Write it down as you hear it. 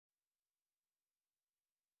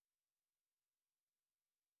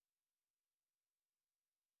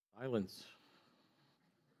Silence.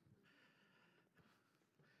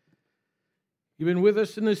 You've been with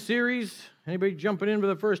us in this series? Anybody jumping in for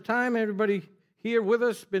the first time? Everybody here with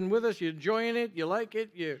us, been with us? You enjoying it? You like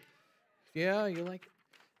it? Yeah, you like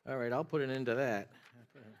it? All right, I'll put an end to that.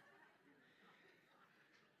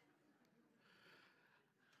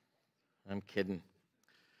 I'm kidding.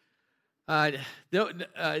 No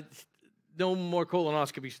more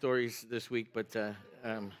colonoscopy stories this week, but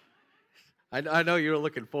I know you're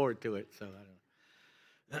looking forward to it, so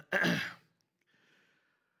I don't know.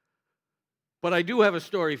 But I do have a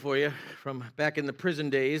story for you from back in the prison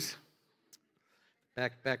days,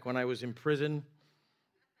 back when I was in prison.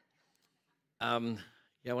 When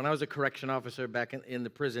I was a correction officer back in the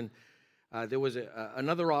prison, there was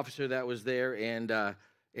another officer that was there, and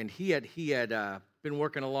he had been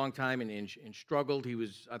working a long time and struggled. He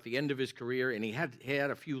was at the end of his career, and he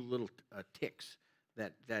had a few little tics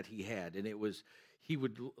that he had, and he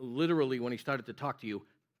would literally, when he started to talk to you,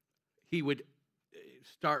 he would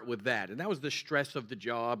start with that, and that was the stress of the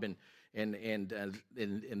job, and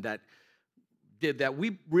that did that.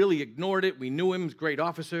 We really ignored it. We knew him, great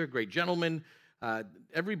officer, great gentleman.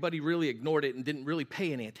 Everybody really ignored it and didn't really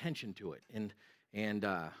pay any attention to it. And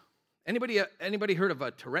anybody heard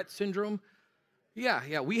of Tourette syndrome?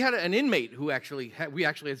 Yeah. We had an inmate who we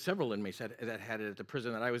actually had several inmates that had it at the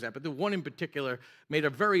prison that I was at, but the one in particular made a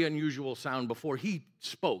very unusual sound before he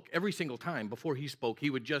spoke. Every single time before he spoke, he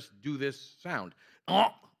would just do this sound.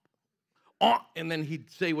 And then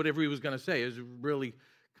he'd say whatever he was going to say. It was really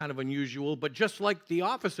kind of unusual, but just like the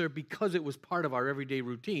officer, because it was part of our everyday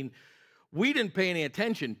routine, we didn't pay any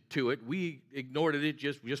attention to it. We ignored it. It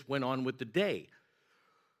just went on with the day.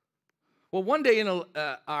 Well, one day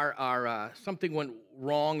something went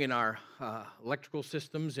wrong in our electrical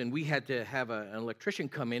systems, and we had to have an electrician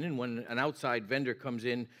come in, and when an outside vendor comes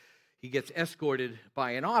in, he gets escorted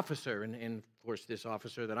by an officer, and of course this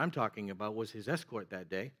officer that I'm talking about was his escort that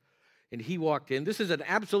day, and he walked in. This is an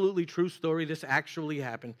absolutely true story. This actually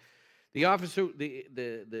happened. The officer,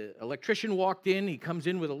 the electrician walked in. He comes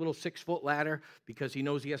in with a little 6-foot ladder because he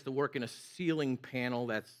knows he has to work in a ceiling panel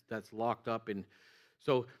that's locked up, and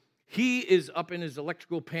so he is up in his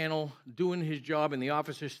electrical panel doing his job, and the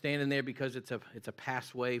officer's standing there because it's a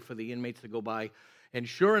passway for the inmates to go by. And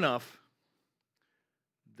sure enough,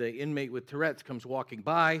 the inmate with Tourette's comes walking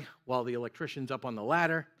by while the electrician's up on the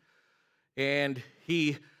ladder, and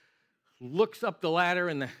he looks up the ladder,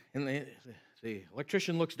 and the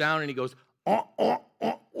electrician looks down, and he goes,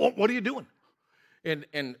 what are you doing?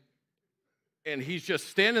 And he's just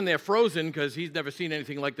standing there frozen because he's never seen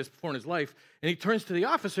anything like this before in his life. And he turns to the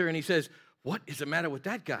officer and he says, "What is the matter with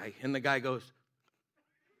that guy?" And the guy goes,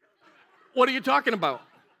 "What are you talking about?"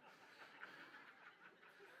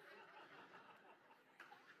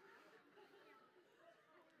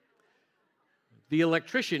 The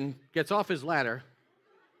electrician gets off his ladder,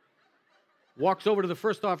 walks over to the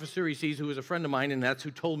first officer he sees, who is a friend of mine, and that's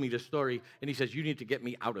who told me this story, and he says, "You need to get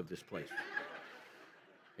me out of this place."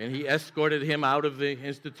 And he escorted him out of the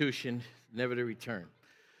institution, never to return.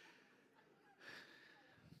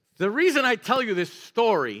 The reason I tell you this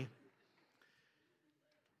story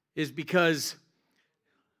is because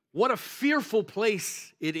what a fearful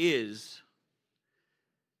place it is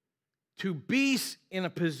to be in a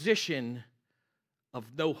position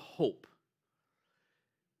of no hope.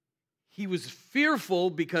 He was fearful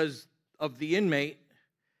because of the inmate,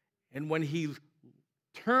 and when he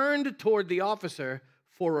turned toward the officer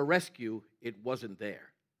for a rescue, it wasn't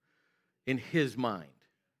there in his mind.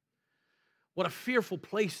 What a fearful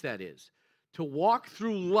place that is, to walk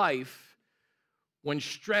through life when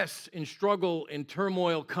stress and struggle and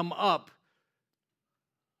turmoil come up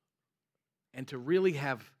and to really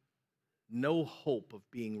have no hope of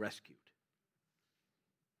being rescued.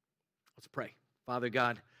 Let's pray. Father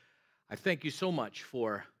God, I thank you so much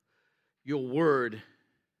for your word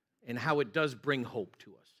and how it does bring hope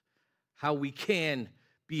to us, how we can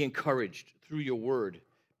be encouraged through your word,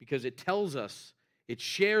 because it tells us, it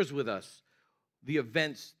shares with us the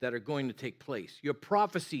events that are going to take place. Your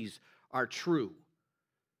prophecies are true.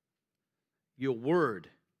 Your word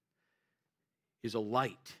is a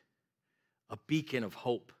light, a beacon of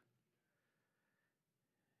hope.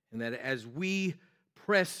 And that as we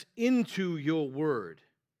press into your word,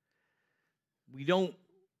 we don't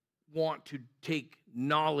want to take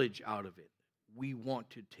knowledge out of it. We want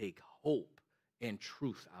to take hope and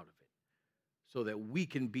truth out of it, so that we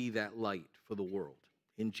can be that light for the world.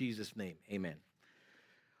 In Jesus' name, amen.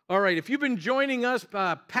 All right, if you've been joining us,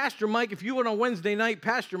 Pastor Mike, if you went on Wednesday night,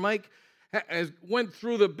 Pastor Mike went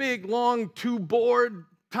through the big, long 2-board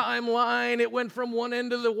timeline. It went from one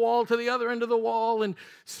end of the wall to the other end of the wall, and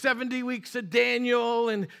 70 weeks of Daniel,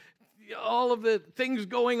 and all of the things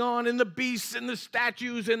going on, and the beasts and the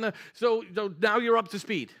statues, and so now you're up to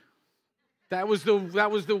speed. That was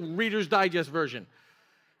the Reader's Digest version.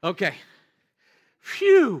 Okay.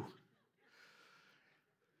 Phew.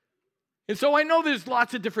 And so I know there's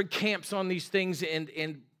lots of different camps on these things,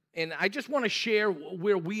 and I just want to share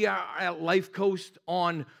where we are at Life Coast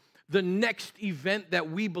on the next event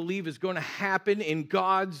that we believe is going to happen in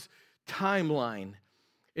God's timeline.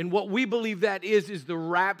 And what we believe that is the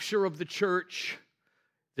rapture of the church,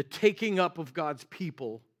 the taking up of God's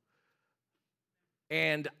people.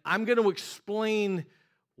 And I'm going to explain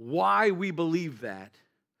why we believe that.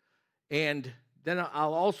 And then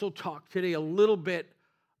I'll also talk today a little bit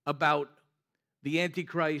about the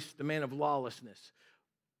Antichrist, the man of lawlessness.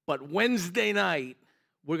 But Wednesday night,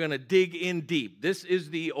 we're going to dig in deep. This is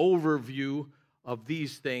the overview of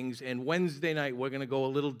these things. And Wednesday night, we're going to go a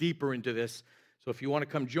little deeper into this. So if you want to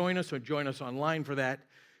come join us or join us online for that,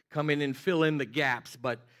 come in and fill in the gaps.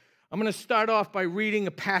 But I'm going to start off by reading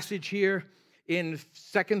a passage here in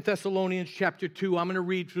 2 Thessalonians chapter 2. I'm going to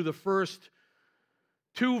read through the first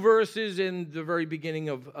 2 verses in the very beginning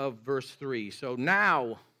of verse 3. So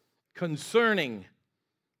now, concerning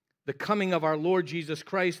the coming of our Lord Jesus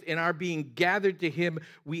Christ and our being gathered to him,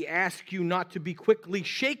 we ask you not to be quickly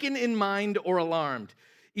shaken in mind or alarmed,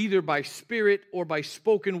 either by spirit or by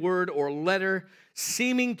spoken word or letter,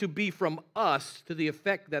 seeming to be from us, to the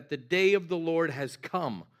effect that the day of the Lord has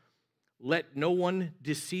come. Let no one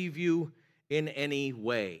deceive you in any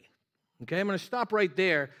way. Okay, I'm going to stop right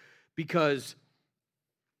there because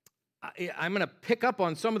I'm going to pick up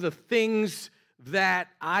on some of the things that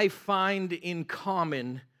I find in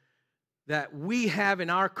common that we have in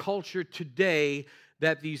our culture today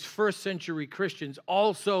that these first century Christians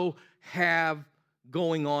also have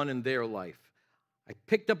going on in their life. I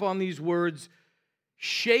picked up on these words: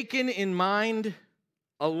 shaken in mind,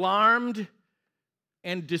 alarmed,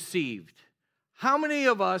 and deceived. How many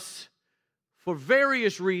of us, for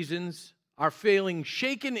various reasons, are feeling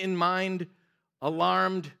shaken in mind,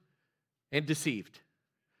 alarmed, and deceived?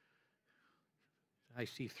 I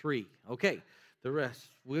see 3. Okay, the rest.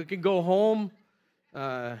 We can go home.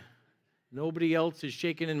 Nobody else is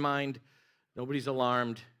shaken in mind. Nobody's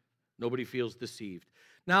alarmed. Nobody feels deceived.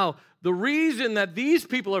 Now, the reason that these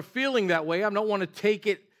people are feeling that way, I don't want to take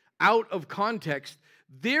it out of context.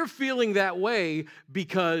 They're feeling that way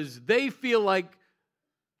because they feel like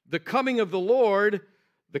the coming of the Lord,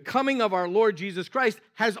 the coming of our Lord Jesus Christ,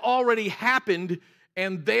 has already happened,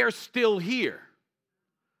 and they're still here.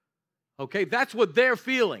 Okay, that's what they're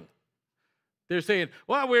feeling. They're saying,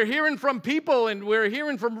 well, we're hearing from people and we're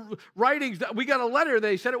hearing from writings. We got a letter.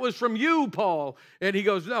 They said it was from you, Paul. And he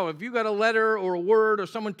goes, no, if you got a letter or a word or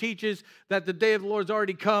someone teaches that the day of the Lord's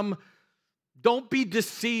already come, don't be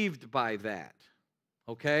deceived by that.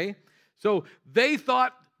 Okay? So they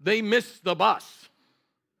thought they missed the bus.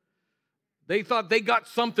 They thought they got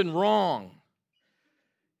something wrong.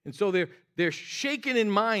 And so they're shaken in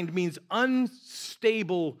mind means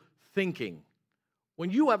unstable thinking. When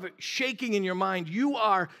you have a shaking in your mind,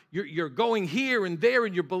 you're going here and there,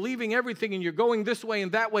 and you're believing everything, and you're going this way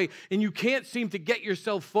and that way, and you can't seem to get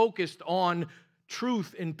yourself focused on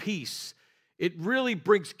truth and peace. It really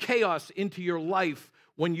brings chaos into your life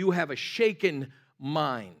when you have a shaken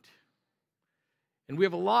mind. And we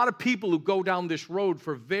have a lot of people who go down this road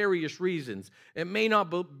for various reasons. It may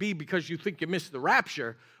not be because you think you missed the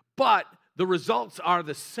rapture, but the results are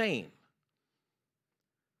the same.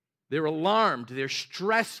 They're alarmed. They're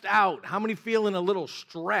stressed out. How many feeling a little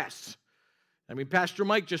stress? I mean, Pastor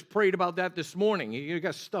Mike just prayed about that this morning. You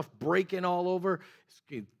got stuff breaking all over,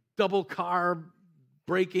 double car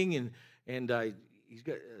breaking, and he's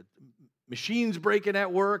got machines breaking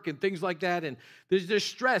at work and things like that. And there's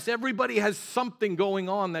stress. Everybody has something going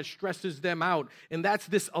on that stresses them out. And that's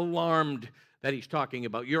this alarmed that he's talking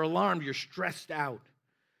about. You're alarmed. You're stressed out.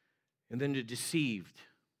 And then you're deceived.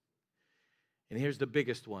 And here's the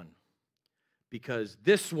biggest one. Because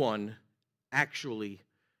this one actually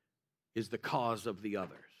is the cause of the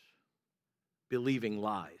others. Believing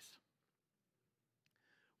lies.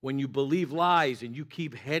 When you believe lies and you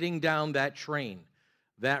keep heading down that train,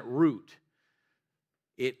 that route,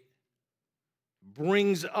 it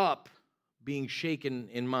brings up being shaken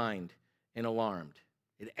in mind and alarmed.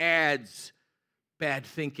 It adds bad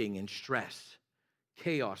thinking and stress,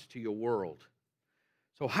 chaos to your world.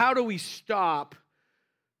 So how do we stop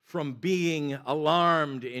from being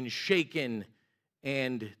alarmed and shaken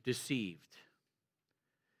and deceived?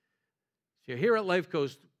 So here at Life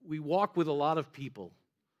Coast, we walk with a lot of people.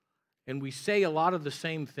 And we say a lot of the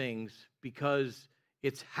same things because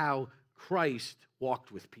it's how Christ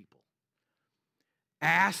walked with people.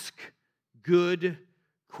 Ask good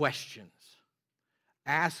questions.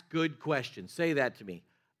 Ask good questions. Say that to me.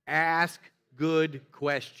 Ask good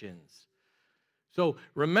questions. So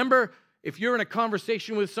remember, if you're in a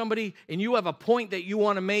conversation with somebody and you have a point that you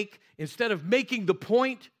want to make, instead of making the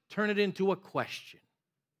point, turn it into a question.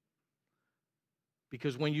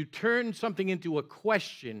 Because when you turn something into a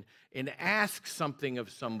question and ask something of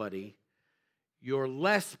somebody, you're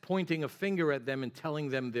less pointing a finger at them and telling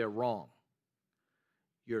them they're wrong.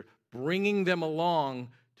 You're bringing them along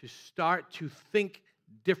to start to think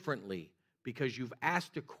differently because you've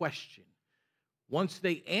asked a question. Once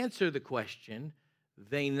they answer the question,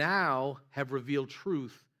 they now have revealed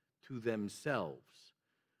truth to themselves.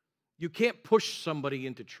 You can't push somebody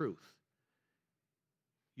into truth.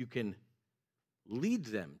 You can lead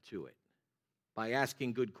them to it by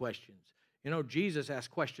asking good questions. You know, Jesus asked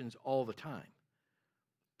questions all the time.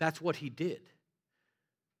 That's what he did.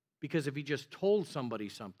 Because if he just told somebody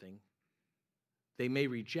something, they may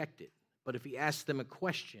reject it. But if he asks them a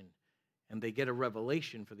question and they get a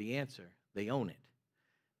revelation for the answer, they own it.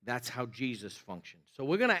 That's how Jesus functions. So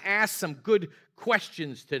we're going to ask some good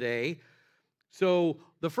questions today. So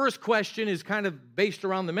the first question is kind of based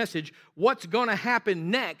around the message, what's going to happen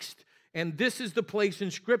next? And this is the place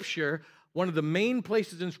in Scripture, one of the main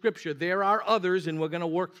places in Scripture. There are others, and we're going to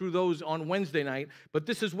work through those on Wednesday night. But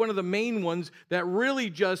this is one of the main ones that really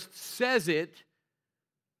just says it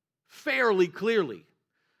fairly clearly.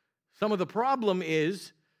 Some of the problem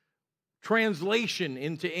is translation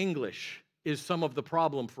into English is some of the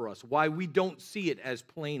problem for us, why we don't see it as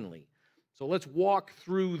plainly. So let's walk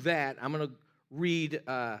through that. I'm going to read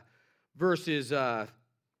verses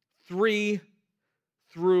 3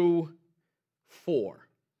 through 4.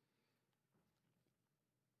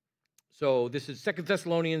 So this is 2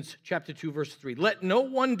 Thessalonians chapter 2, verse 3. Let no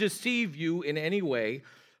one deceive you in any way,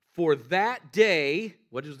 for that day,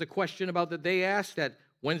 what is the question about that they asked? That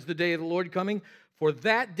when's the day of the Lord coming? For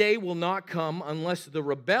that day will not come unless the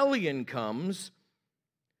rebellion comes.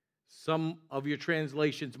 Some of your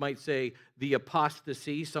translations might say the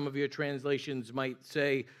apostasy. Some of your translations might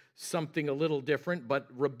say something a little different, but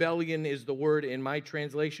rebellion is the word in my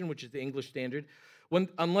translation, which is the English Standard.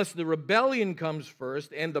 Unless the rebellion comes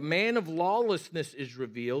first and the man of lawlessness is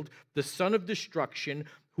revealed, the son of destruction,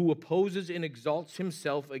 who opposes and exalts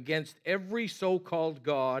himself against every so-called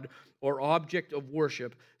God or object of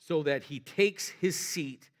worship, so that he takes his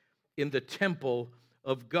seat in the temple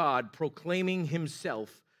of God, proclaiming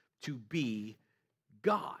himself to be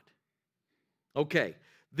God. Okay,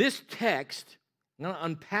 this text, I'm going to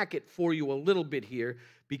unpack it for you a little bit here,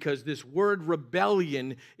 because this word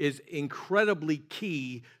rebellion is incredibly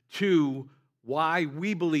key to why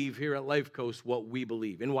we believe here at Life Coast what we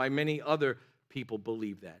believe, and why many other people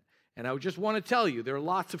believe that. And I just want to tell you, there are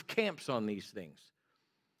lots of camps on these things.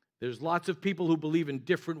 There's lots of people who believe in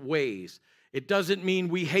different ways. It doesn't mean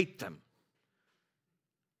we hate them.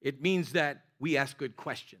 It means that we ask good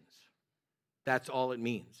questions. That's all it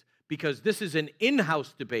means. Because this is an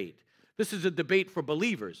in-house debate. This is a debate for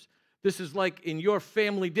believers. This is like in your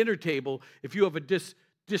family dinner table, if you have a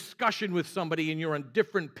discussion with somebody and you're on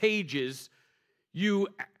different pages, you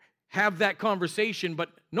have that conversation, but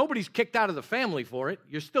nobody's kicked out of the family for it.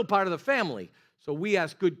 You're still part of the family. So we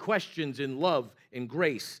ask good questions in love and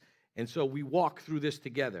grace. And so we walk through this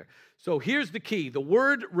together. So here's the key. The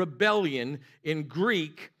word rebellion in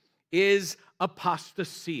Greek is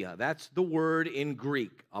apostasia. That's the word in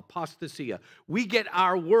Greek, apostasia. We get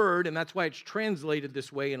our word, and that's why it's translated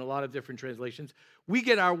this way in a lot of different translations. We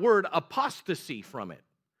get our word apostasy from it.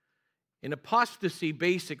 And apostasy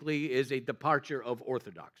basically is a departure of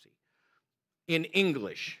orthodoxy in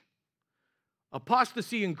English.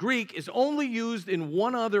 Apostasy in Greek is only used in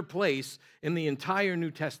one other place in the entire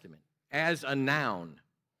New Testament as a noun.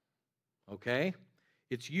 Okay?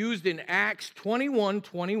 It's used in Acts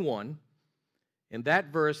 21:21, and that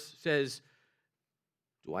verse says,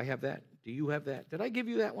 do I have that? Do you have that? Did I give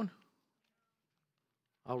you that one?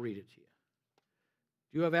 I'll read it to you.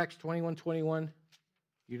 Do you have Acts 21:21?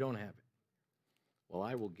 You don't have it. Well,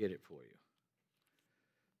 I will get it for you.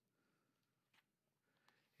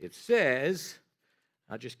 It says,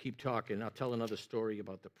 I'll just keep talking. I'll tell another story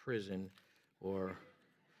about the prison. Or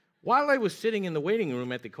while I was sitting in the waiting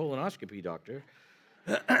room at the colonoscopy doctor,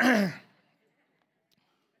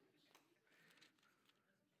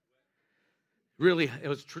 really, it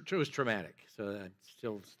was traumatic. So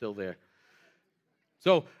that's still there.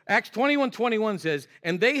 So Acts 21:21 says,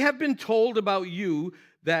 and they have been told about you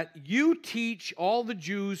that you teach all the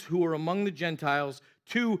Jews who are among the Gentiles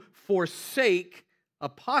to forsake,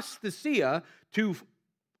 apostasia, to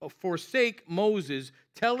forsake Moses,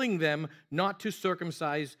 telling them not to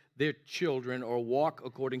circumcise their children or walk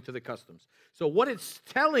according to the customs. So what it's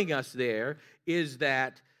telling us there is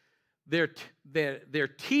that their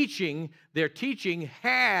teaching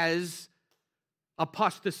has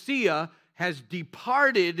apostasia, has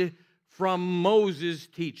departed from Moses'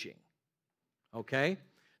 teaching. Okay?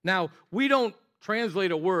 Now, we don't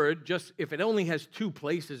translate a word just if it only has two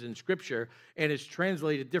places in Scripture and is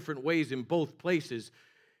translated different ways in both places.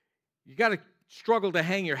 You got to struggle to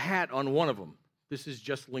hang your hat on one of them. This is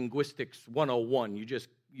just linguistics 101.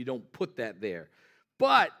 You don't put that there.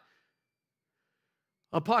 But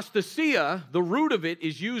apostasia, the root of it,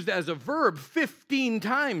 is used as a verb 15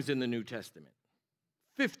 times in the New Testament.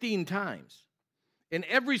 15 times. And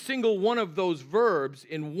every single one of those verbs,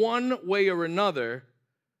 in one way or another,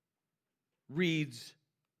 reads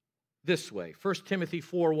this way. 1 Timothy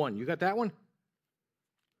 4:1. You got that one?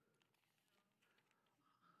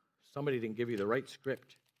 Somebody didn't give you the right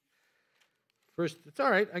script. First, it's all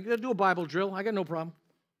right. I got to do a Bible drill. I got no problem.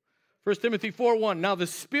 1 Timothy 4:1. Now the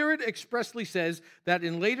Spirit expressly says that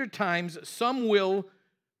in later times some will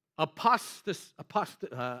I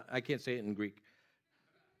can't say it in Greek.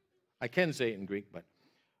 I can say it in Greek, but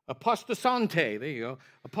apostasante. There you go.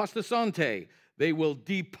 Apostasante. They will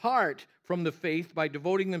depart from the faith by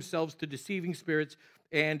devoting themselves to deceiving spirits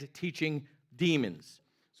and teaching demons.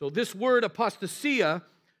 So this word apostasia,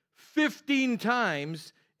 15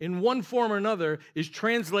 times in one form or another, is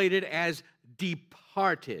translated as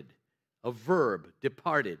departed, a verb,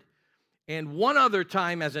 departed. And one other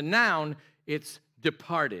time as a noun, it's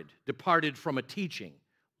departed from a teaching,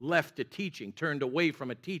 left a teaching, turned away from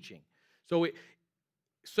a teaching.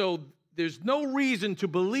 So there's no reason to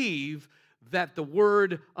believe that the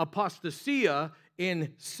word apostasia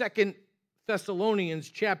in 2 Thessalonians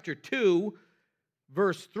chapter 2,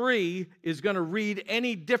 verse 3, is going to read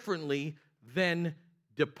any differently than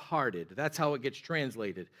departed. That's how it gets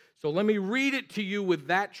translated. So let me read it to you with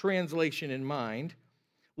that translation in mind.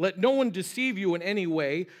 Let no one deceive you in any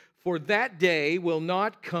way, for that day will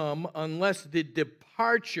not come unless the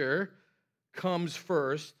departure comes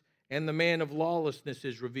first, and the man of lawlessness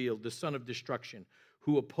is revealed, the son of destruction,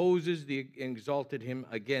 who opposes the exalted him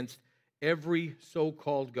against every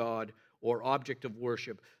so-called God or object of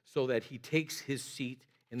worship, so that he takes his seat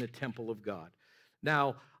in the temple of God.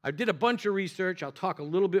 Now, I did a bunch of research. I'll talk a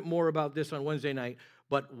little bit more about this on Wednesday night,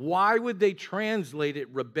 but why would they translate it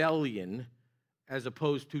rebellion as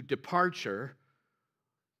opposed to departure?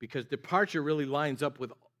 Because departure really lines up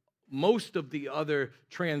with most of the other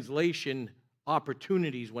translation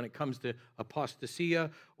opportunities when it comes to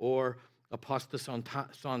apostasia or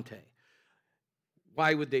apostasante.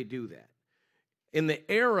 Why would they do that? In the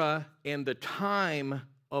era and the time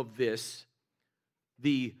of this,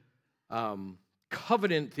 the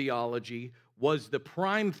covenant theology was the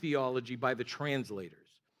prime theology by the translators.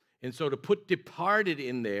 And so to put departed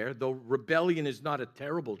in there, though rebellion is not a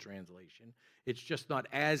terrible translation, it's just not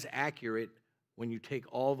as accurate when you take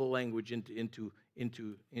all the language into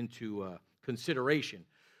consideration.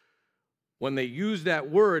 When they use that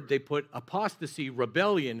word, they put apostasy,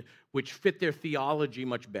 rebellion, which fit their theology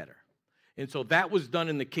much better. And so that was done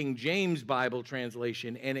in the King James Bible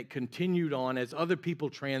translation, and it continued on as other people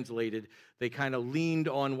translated. They kind of leaned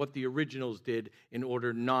on what the originals did in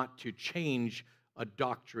order not to change a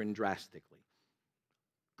doctrine drastically.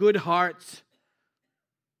 Good hearts,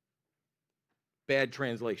 bad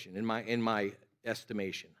translation in my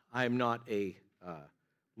estimation. I am not a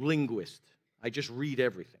linguist. I just read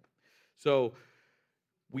everything. So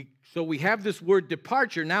we have this word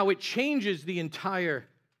departure. Now it changes the entire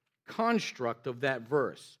construct of that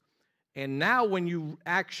verse. And now when you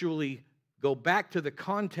actually go back to the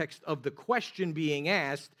context of the question being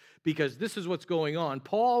asked, because this is what's going on,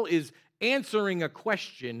 Paul is answering a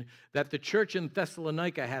question that the church in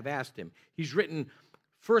Thessalonica have asked him. He's written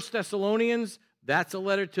 1 Thessalonians, that's a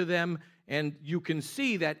letter to them, and you can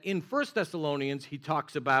see that in 1 Thessalonians he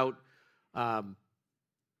talks about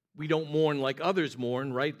we don't mourn like others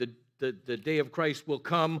mourn, right? The day of Christ will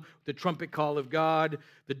come, the trumpet call of God,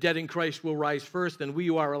 the dead in Christ will rise first, and we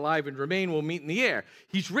who are alive and remain will meet in the air.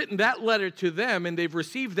 He's written that letter to them, and they've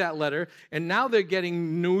received that letter, and now they're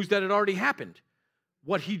getting news that it already happened,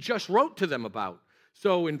 what he just wrote to them about.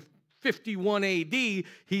 So in 51 AD,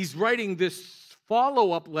 he's writing this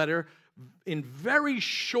follow-up letter in very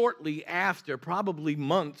shortly after, probably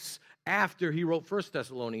months after he wrote 1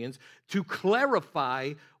 Thessalonians, to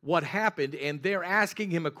clarify what happened. And they're asking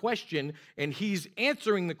him a question, and he's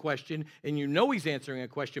answering the question, and you know he's answering a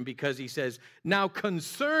question because he says, now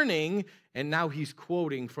concerning, and now he's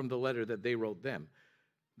quoting from the letter that they wrote them.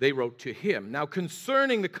 They wrote to him. Now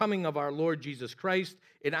concerning the coming of our Lord Jesus Christ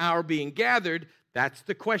and our being gathered, that's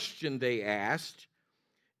the question they asked.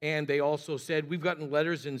 And they also said, we've gotten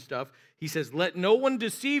letters and stuff. He says, let no one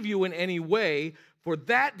deceive you in any way, for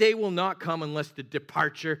that day will not come unless the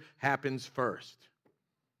departure happens first.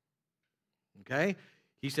 Okay?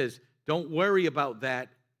 He says, don't worry about that.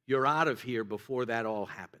 You're out of here before that all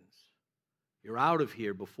happens. You're out of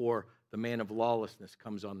here before the man of lawlessness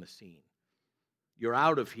comes on the scene. You're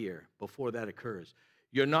out of here before that occurs.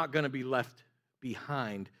 You're not going to be left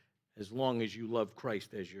behind as long as you love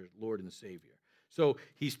Christ as your Lord and Savior. So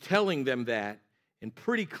he's telling them that in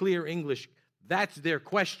pretty clear English. That's their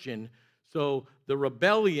question. So the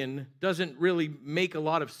rebellion doesn't really make a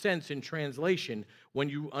lot of sense in translation when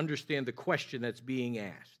you understand the question that's being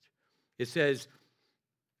asked. It says,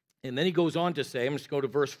 and then he goes on to say, I'm just going to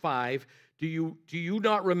go to verse 5. Do you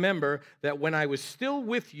not remember that when I was still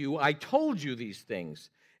with you, I told you these things?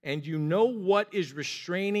 And you know what is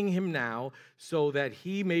restraining him now, so that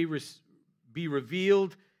he may be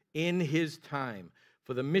revealed in his time.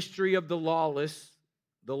 For the mystery of the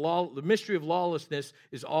mystery of lawlessness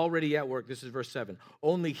is already at work. This is verse 7.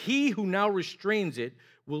 Only he who now restrains it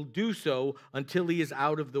will do so until he is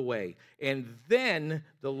out of the way. And then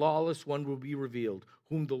the lawless one will be revealed,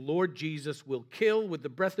 whom the Lord Jesus will kill with the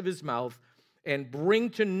breath of his mouth and bring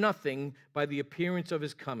to nothing by the appearance of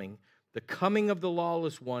his coming. The coming of the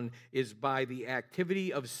lawless one is by the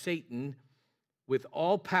activity of Satan, with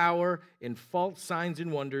all power and false signs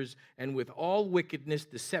and wonders, and with all wickedness,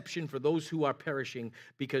 deception for those who are perishing,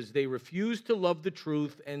 because they refuse to love the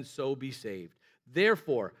truth and so be saved.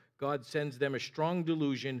 Therefore, God sends them a strong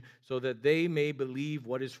delusion so that they may believe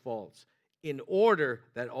what is false, in order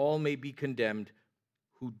that all may be condemned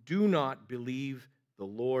who do not believe the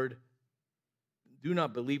Lord, do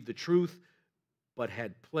not believe the truth, but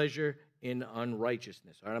had pleasure in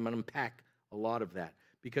unrighteousness. All right, I'm going to unpack a lot of that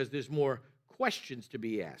because there's more questions to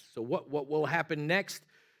be asked. So what will happen next?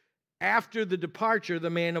 After the departure,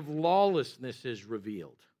 the man of lawlessness is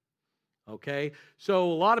revealed. Okay?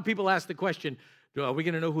 So a lot of people ask the question, are we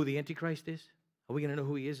going to know who the Antichrist is? Are we going to know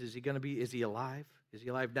who he is? Is he alive? Is he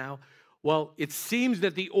alive now? Well, it seems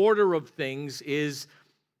that the order of things is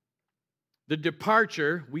the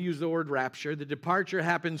departure, we use the word rapture, the departure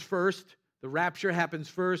happens first, the rapture happens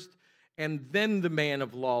first, and then the man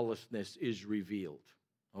of lawlessness is revealed.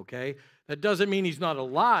 Okay? That doesn't mean he's not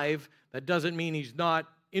alive. That doesn't mean he's not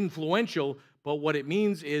influential. But what it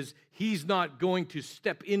means is he's not going to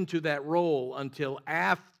step into that role until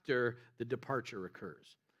after the departure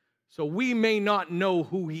occurs. So we may not know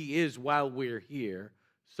who he is while we're here.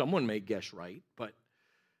 Someone may guess right, but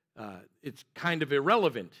it's kind of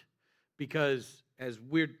irrelevant because as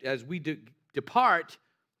we depart,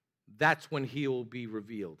 that's when he will be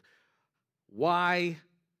revealed. Why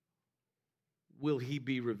will he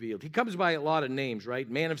be revealed? He comes by a lot of names, right?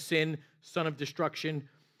 Man of sin, son of destruction,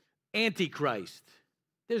 Antichrist.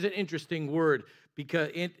 There's an interesting word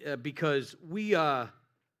because we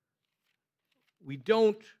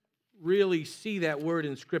don't really see that word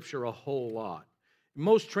in Scripture a whole lot. In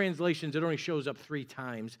most translations, it only shows up 3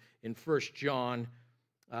 times in 1 John,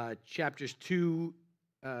 chapters 2,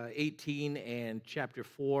 18, and chapter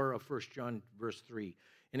 4 of 1 John, verse 3.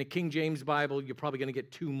 In a King James Bible, you're probably going to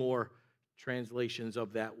get 2 more translations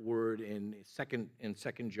of that word in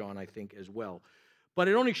 2 John, I think, as well. But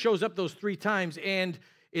it only shows up those 3 times, and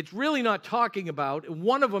it's really not talking about,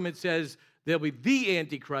 one of them it says there'll be the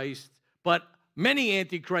Antichrist, but many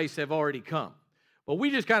Antichrists have already come. But we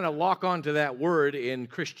just kind of lock onto that word in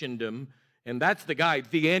Christendom, and that's the guy,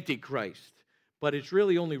 the Antichrist. But it's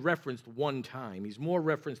really only referenced 1 time. He's more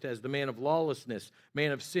referenced as the man of lawlessness,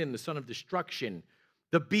 man of sin, the son of destruction,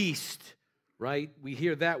 the beast, right? We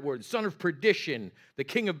hear that word, son of perdition, the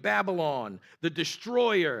king of Babylon, the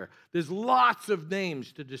destroyer. There's lots of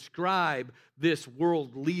names to describe this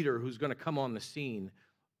world leader who's going to come on the scene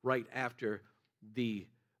right after the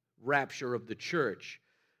rapture of the church.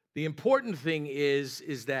 The important thing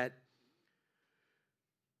is that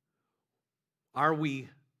are we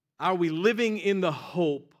living in the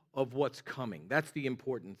hope of what's coming? That's the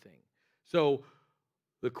important thing. So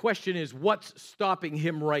the question is, what's stopping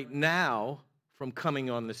him right now from coming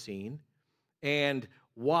on the scene? And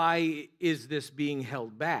why is this being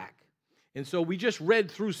held back? And so we just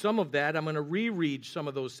read through some of that. I'm going to reread some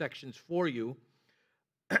of those sections for you.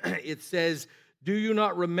 it says, do you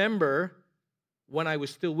not remember when I was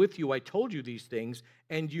still with you, I told you these things,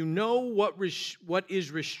 and you know what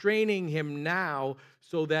is restraining him now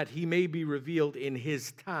so that he may be revealed in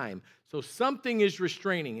his time. So something is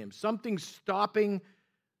restraining him. Something's stopping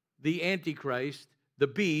the Antichrist, the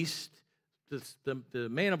beast, the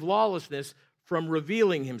man of lawlessness from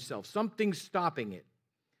revealing himself. Something's stopping it.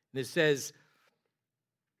 And it says,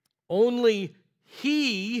 only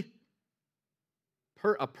he,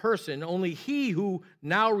 only he who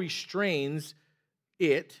now restrains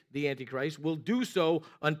it, the Antichrist, will do so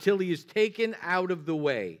until he is taken out of the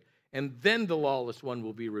way, and then the lawless one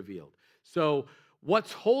will be revealed. So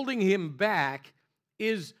what's holding him back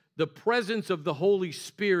is the presence of the Holy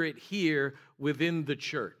Spirit here within the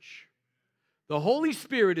church. The Holy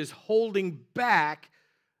Spirit is holding back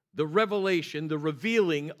the revelation, the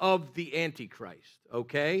revealing of the Antichrist,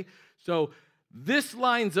 okay? So this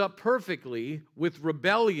lines up perfectly with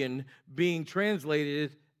rebellion being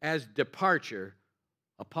translated as departure,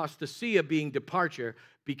 apostasia being departure,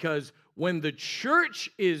 because when the church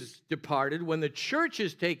is departed, when the church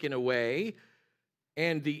is taken away,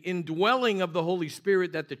 and the indwelling of the Holy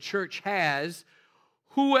Spirit that the church has,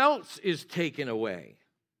 who else is taken away?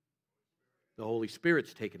 The Holy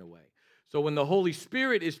Spirit's taken away. So when the Holy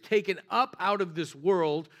Spirit is taken up out of this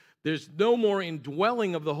world, there's no more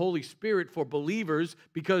indwelling of the Holy Spirit for believers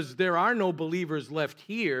because there are no believers left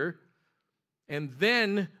here. And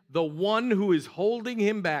then the one who is holding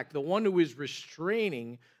him back, the one who is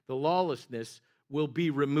restraining the lawlessness, will be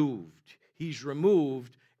removed. He's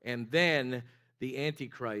removed, and then the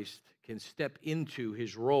Antichrist can step into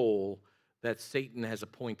his role that Satan has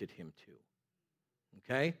appointed him to.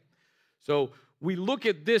 Okay? So we look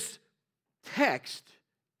at this text,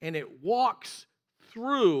 and it walks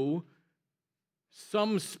through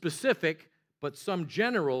some specific, but some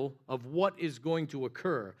general of what is going to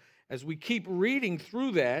occur. As we keep reading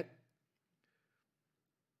through that,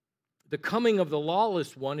 the coming of the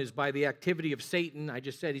lawless one is by the activity of Satan. I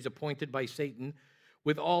just said he's appointed by Satan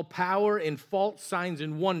with all power and false signs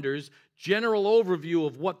and wonders. General overview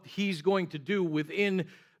of what he's going to do within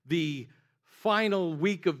the final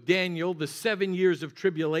week of Daniel, the 7 years of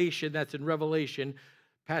tribulation that's in Revelation.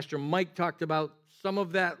 Pastor Mike talked about some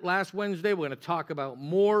of that last Wednesday. We're going to talk about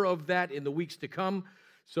more of that in the weeks to come.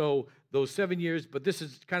 So those 7 years, but this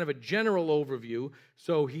is kind of a general overview.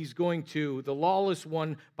 So he's going to, the lawless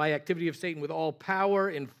one, by activity of Satan, with all power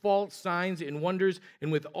and false signs and wonders,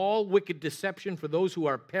 and with all wicked deception for those who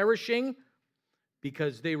are perishing,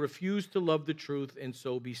 because they refuse to love the truth and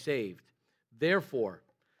so be saved. Therefore,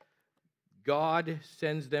 God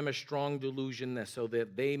sends them a strong delusion so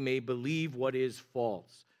that they may believe what is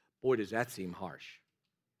false. Boy, does that seem harsh.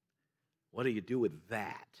 What do you do with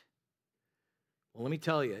that? Well, let me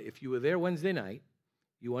tell you, if you were there Wednesday night,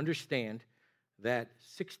 you understand that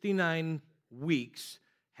 69 weeks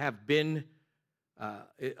have been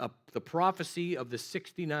the prophecy of the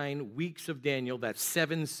 69 weeks of Daniel, that's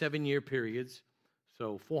 7 7-year periods,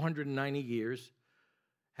 so 490 years,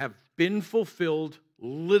 have been fulfilled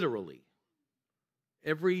literally.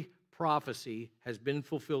 Every prophecy has been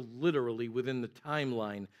fulfilled literally within the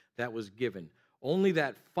timeline that was given. Only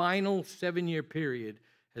that final 7-year period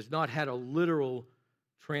has not had a literal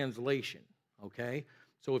translation, okay?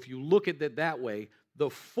 So if you look at it that way, the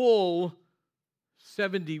full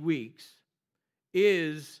 70 weeks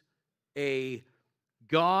is a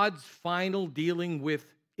God's final dealing with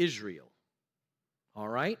Israel, all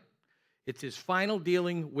right? It's his final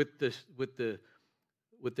dealing with the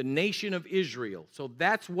nation of Israel. So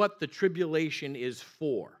that's what the tribulation is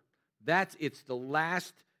for. It's the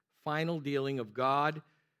last final dealing of God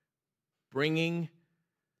bringing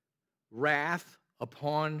wrath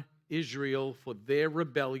upon Israel for their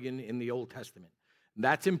rebellion in the Old Testament. And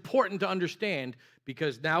that's important to understand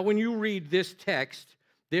because now when you read this text,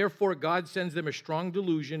 therefore God sends them a strong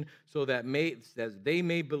delusion so that they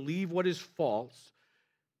may believe what is false.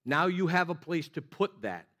 Now you have a place to put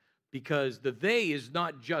that. Because the they is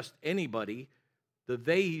not just anybody. The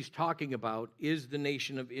they he's talking about is the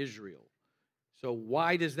nation of Israel. So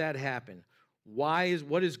why does that happen?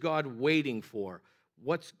 What is God waiting for?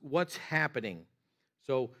 What's happening?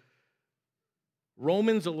 So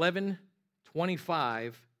Romans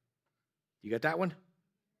 11:25. You got that one?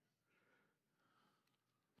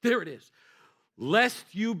 There it is. Lest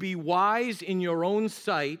you be wise in your own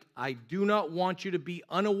sight, I do not want you to be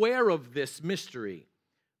unaware of this mystery.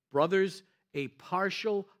 Brothers, a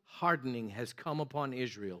partial hardening has come upon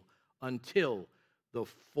Israel until the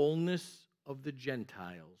fullness of the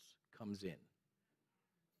Gentiles comes in.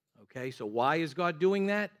 Okay, so why is God doing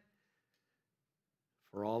that?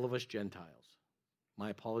 For all of us Gentiles. My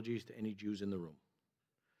apologies to any Jews in the room.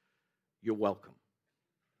 You're welcome.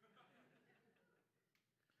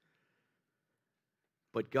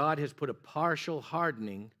 But God has put a partial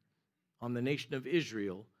hardening on the nation of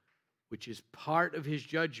Israel, which is part of his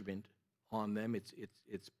judgment on them.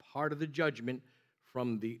 It's part of the judgment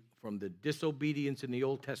from the disobedience in the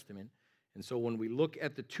Old Testament. And so when we look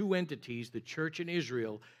at the two entities, the church and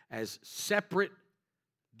Israel, as separate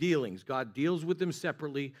dealings, God deals with them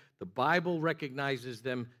separately. The Bible recognizes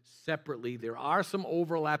them separately. There are some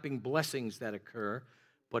overlapping blessings that occur,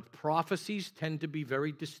 but prophecies tend to be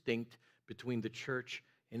very distinct between the church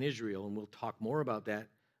and Israel, and we'll talk more about that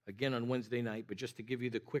again on Wednesday night, but just to give you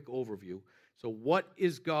the quick overview. So what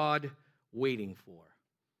is God waiting for?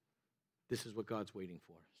 This is what God's waiting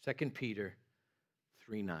for. 2 Peter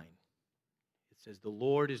 3:9. It says, "The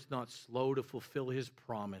Lord is not slow to fulfill his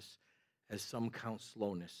promise, as some count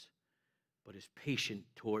slowness, but is patient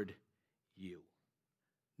toward you,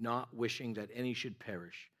 not wishing that any should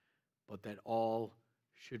perish, but that all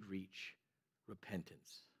should reach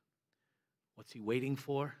repentance." What's he waiting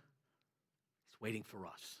for? He's waiting for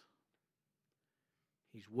us.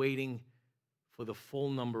 He's waiting for the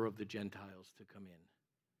full number of the Gentiles to come in.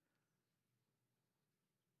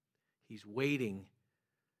 He's waiting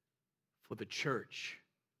for the church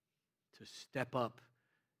to step up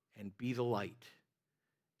and be the light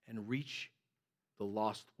and reach the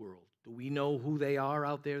lost world. Do we know who they are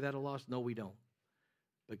out there that are lost? No, we don't.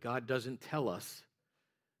 But God doesn't tell us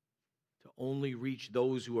to only reach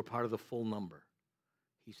those who are part of the full number.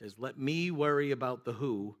 He says, let me worry about the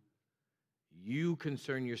who. You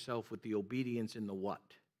concern yourself with the obedience in the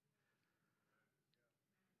what.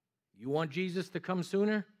 You want Jesus to come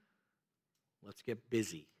sooner? Let's get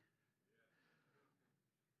busy.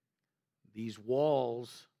 These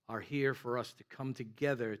walls are here for us to come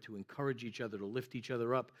together, to encourage each other, to lift each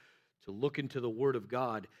other up, to look into the Word of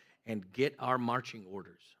God and get our marching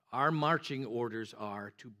orders. Our marching orders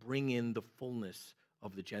are to bring in the fullness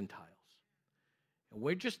of the Gentiles. And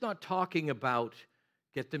we're just not talking about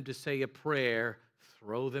get them to say a prayer,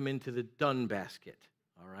 throw them into the dun basket,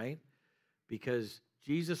 all right? Because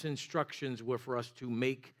Jesus' instructions were for us to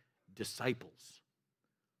make disciples.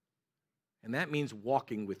 And that means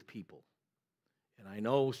walking with people. And I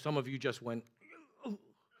know some of you just went, oh.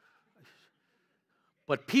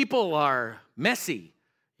 But people are messy.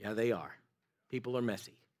 Yeah, they are. People are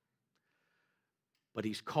messy. But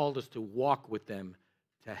he's called us to walk with them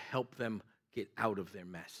to help them get out of their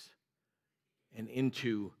mess and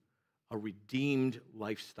into a redeemed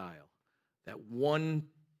lifestyle. That one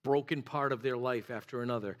broken part of their life after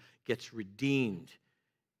another gets redeemed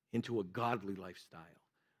into a godly lifestyle.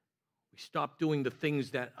 We stop doing the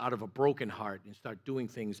things that out of a broken heart and start doing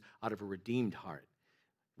things out of a redeemed heart.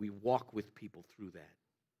 We walk with people through that.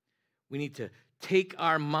 We need to take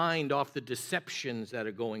our mind off the deceptions that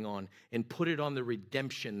are going on and put it on the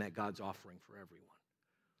redemption that God's offering for everyone.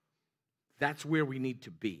 That's where we need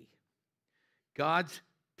to be. God's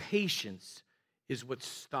patience is what's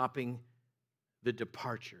stopping the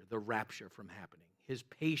departure, the rapture from happening. His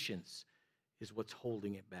patience is what's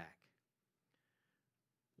holding it back.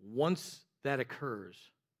 Once that occurs,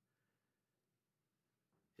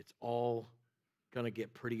 it's all going to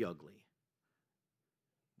get pretty ugly,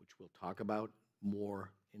 which we'll talk about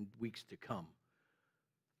more in weeks to come.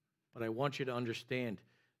 But I want you to understand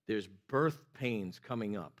there's birth pains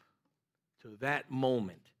coming up to that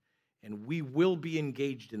moment, and we will be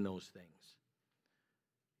engaged in those things.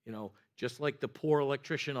 You know, just like the poor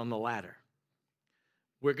electrician on the ladder.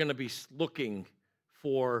 We're going to be looking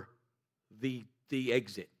for the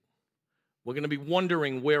exit. We're going to be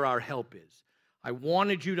wondering where our help is. I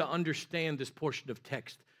wanted you to understand this portion of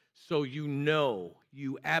text so you know,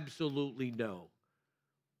 you absolutely know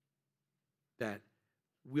that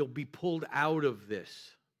we'll be pulled out of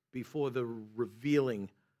this before the revealing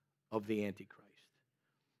of the Antichrist.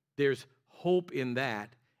 There's hope in that,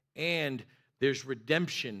 and there's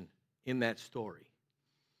redemption in that story.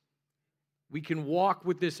 We can walk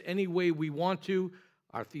with this any way we want to.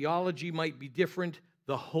 Our theology might be different.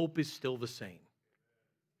 The hope is still the same.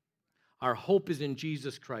 Our hope is in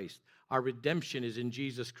Jesus Christ. Our redemption is in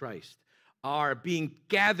Jesus Christ. Our being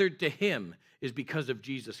gathered to him is because of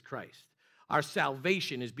Jesus Christ. Our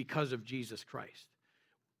salvation is because of Jesus Christ.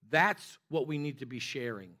 That's what we need to be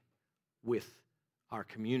sharing with our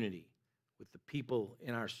community, with the people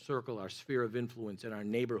in our circle, our sphere of influence, in our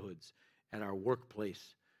neighborhoods, at our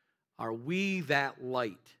workplace. Are we that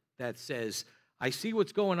light that says, I see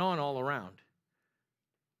what's going on all around,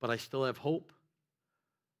 but I still have hope.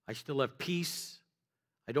 I still have peace.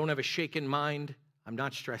 I don't have a shaken mind. I'm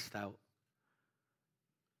not stressed out.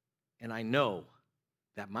 And I know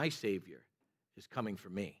that my Savior is coming for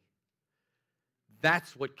me.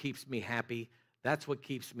 That's what keeps me happy. That's what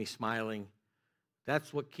keeps me smiling.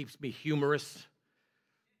 That's what keeps me humorous.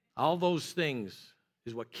 All those things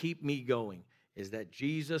is what keep me going, is that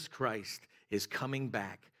Jesus Christ is coming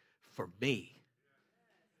back for me.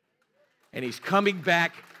 And he's coming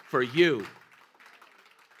back for you.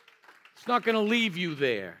 He's not going to leave you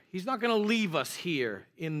there. He's not going to leave us here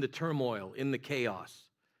in the turmoil, in the chaos.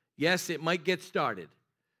 Yes, it might get started,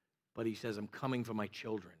 but he says, I'm coming for my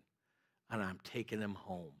children, and I'm taking them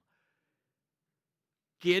home.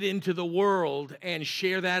 Get into the world and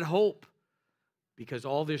share that hope, because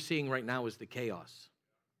all they're seeing right now is the chaos.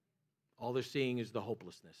 All they're seeing is the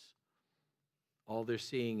hopelessness. All they're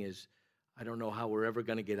seeing is, I don't know how we're ever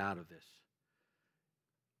going to get out of this.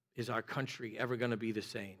 Is our country ever going to be the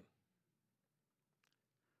same?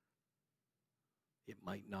 It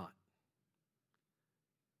might not.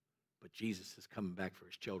 But Jesus is coming back for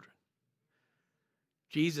his children.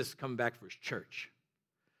 Jesus is coming back for his church.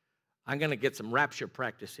 I'm going to get some rapture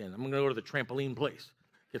practice in. I'm going to go to the trampoline place.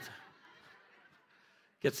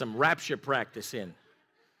 Get some rapture practice in.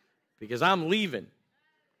 Because I'm leaving.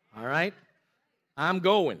 All right? I'm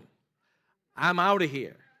going. I'm out of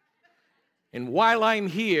here. And while I'm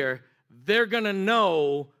here, they're going to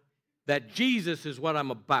know that Jesus is what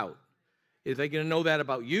I'm about. Is they going to know that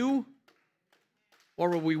about you?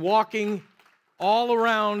 Or are we walking all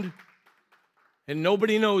around and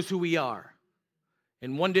nobody knows who we are?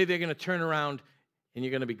 And one day they're going to turn around and you're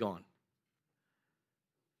going to be gone.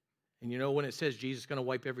 And you know when it says Jesus is going to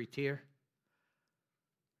wipe every tear?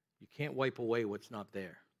 You can't wipe away what's not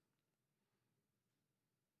there.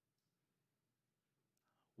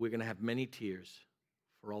 We're going to have many tears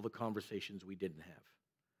for all the conversations we didn't have.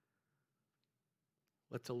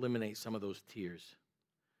 Let's eliminate some of those tears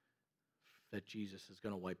that Jesus is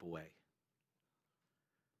going to wipe away.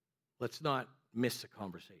 Let's not miss a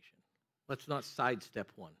conversation. Let's not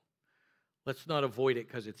sidestep one. Let's not avoid it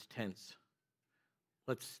because it's tense.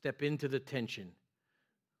 Let's step into the tension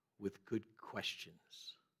with good questions.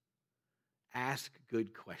 Ask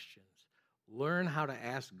good questions. Learn how to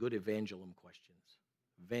ask good evangelism questions.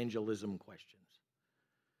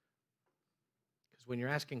 Because when you're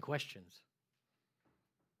asking questions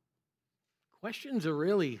are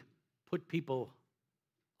really put people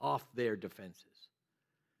off their defenses.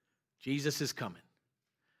 Jesus is coming.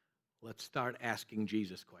 Let's start asking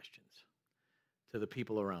Jesus questions to the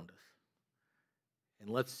people around us. And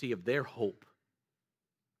let's see if their hope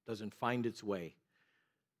doesn't find its way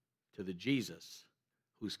to the Jesus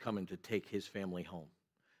who's coming to take his family home.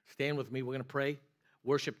 Stand with me. We're going to pray.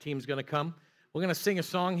 Worship team's going to come. We're going to sing a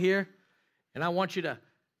song here. And I want you to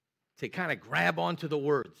kind of grab onto the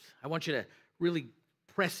words. I want you to really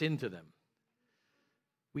press into them.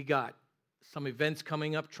 We got some events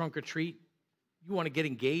coming up, trunk or treat. You want to get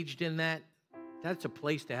engaged in that? That's a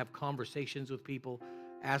place to have conversations with people,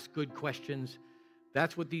 ask good questions.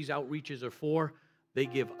 That's what these outreaches are for. They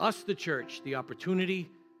give us, the church, the opportunity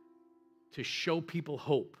to show people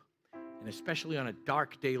hope, and especially on a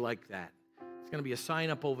dark day like that. It's going to be a sign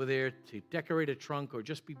up over there to decorate a trunk or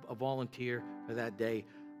just be a volunteer for that day.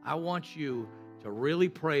 I want you to really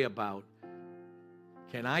pray about,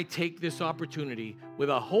 can I take this opportunity with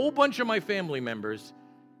a whole bunch of my family members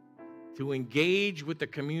to engage with the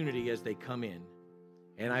community as they come in?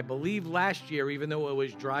 And I believe last year, even though it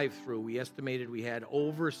was drive-through, we estimated we had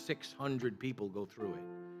over 600 people go through it.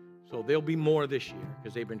 So there'll be more this year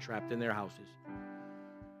because they've been trapped in their houses.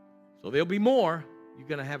 So there'll be more. You're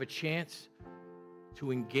going to have a chance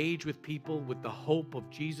to engage with people with the hope of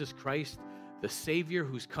Jesus Christ, the Savior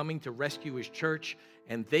who's coming to rescue his church,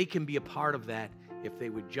 and they can be a part of that if they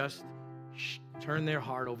would just turn their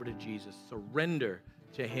heart over to Jesus, surrender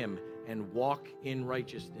to him, and walk in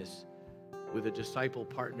righteousness with a disciple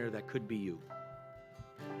partner that could be you.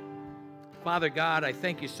 Father God, I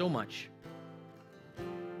thank you so much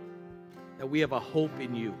that we have a hope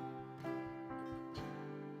in you,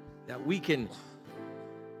 that we can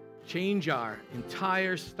change our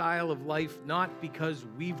entire style of life, not because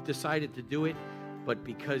we've decided to do it, but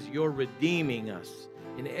because you're redeeming us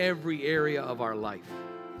in every area of our life.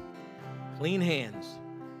 Clean hands,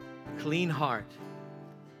 clean heart.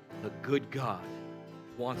 The good God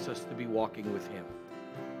wants us to be walking with him.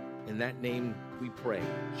 In that name we pray.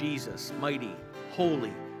 Jesus, mighty,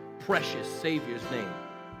 holy, precious Savior's name.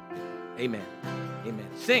 Amen. Amen.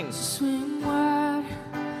 Sing. Swing wide,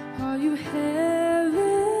 all you have.